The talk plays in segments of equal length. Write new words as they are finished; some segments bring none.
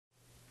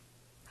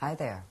Hi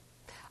there.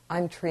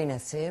 I'm Trina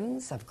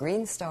Sims of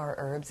GreenStar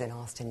Herbs in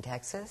Austin,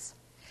 Texas,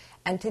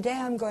 and today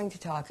I'm going to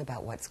talk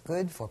about what's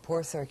good for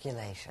poor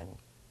circulation.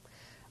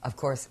 Of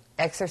course,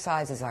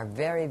 exercise is our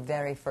very,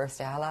 very first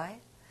ally,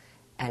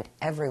 and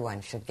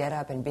everyone should get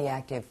up and be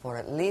active for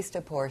at least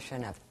a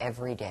portion of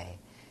every day.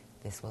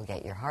 This will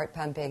get your heart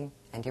pumping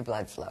and your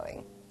blood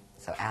flowing.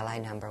 So ally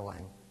number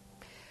one.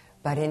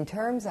 But in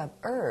terms of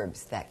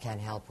herbs that can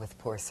help with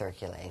poor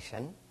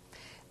circulation,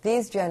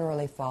 these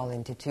generally fall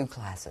into two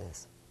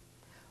classes.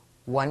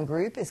 One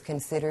group is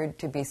considered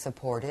to be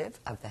supportive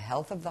of the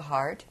health of the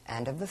heart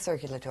and of the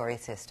circulatory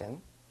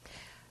system.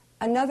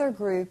 Another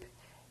group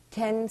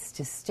tends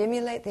to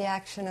stimulate the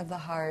action of the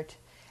heart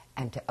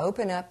and to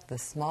open up the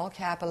small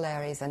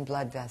capillaries and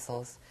blood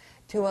vessels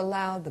to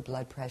allow the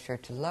blood pressure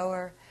to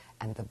lower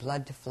and the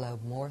blood to flow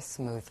more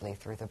smoothly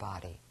through the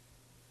body.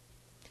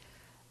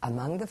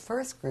 Among the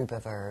first group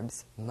of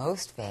herbs,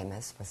 most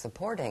famous for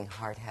supporting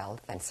heart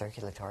health and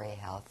circulatory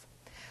health,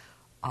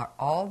 are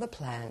all the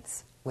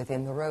plants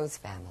within the rose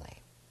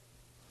family.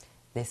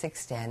 This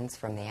extends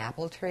from the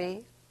apple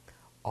tree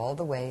all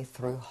the way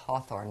through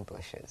hawthorn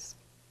bushes.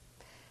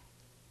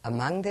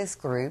 Among this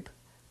group,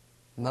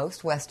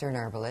 most Western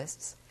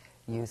herbalists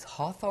use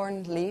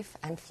hawthorn leaf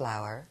and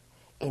flower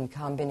in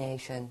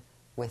combination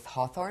with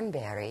hawthorn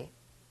berry,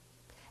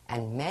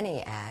 and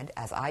many add,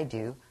 as I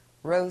do,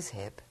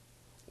 rosehip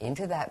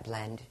into that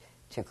blend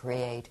to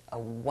create a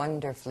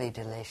wonderfully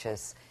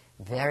delicious,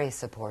 very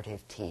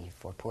supportive tea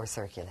for poor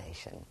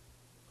circulation.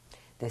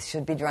 This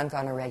should be drunk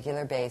on a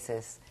regular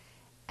basis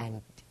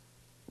and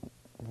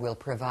will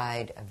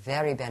provide a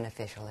very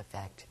beneficial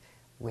effect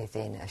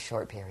within a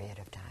short period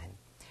of time.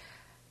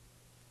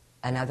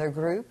 Another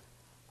group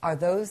are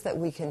those that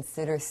we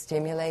consider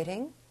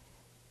stimulating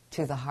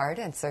to the heart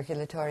and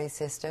circulatory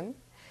system,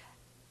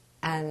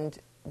 and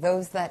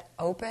those that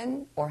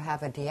open or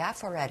have a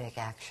diaphoretic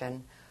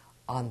action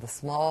on the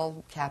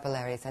small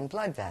capillaries and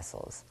blood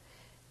vessels.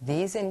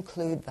 These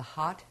include the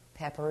hot,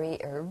 peppery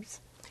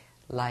herbs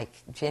like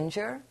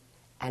ginger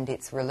and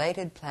its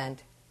related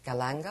plant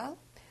galangal,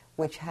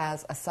 which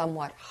has a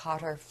somewhat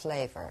hotter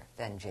flavor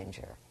than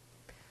ginger.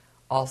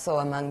 Also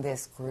among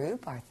this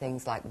group are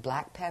things like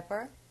black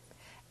pepper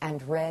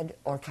and red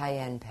or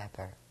cayenne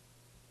pepper.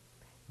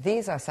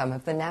 These are some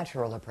of the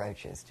natural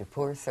approaches to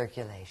poor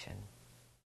circulation.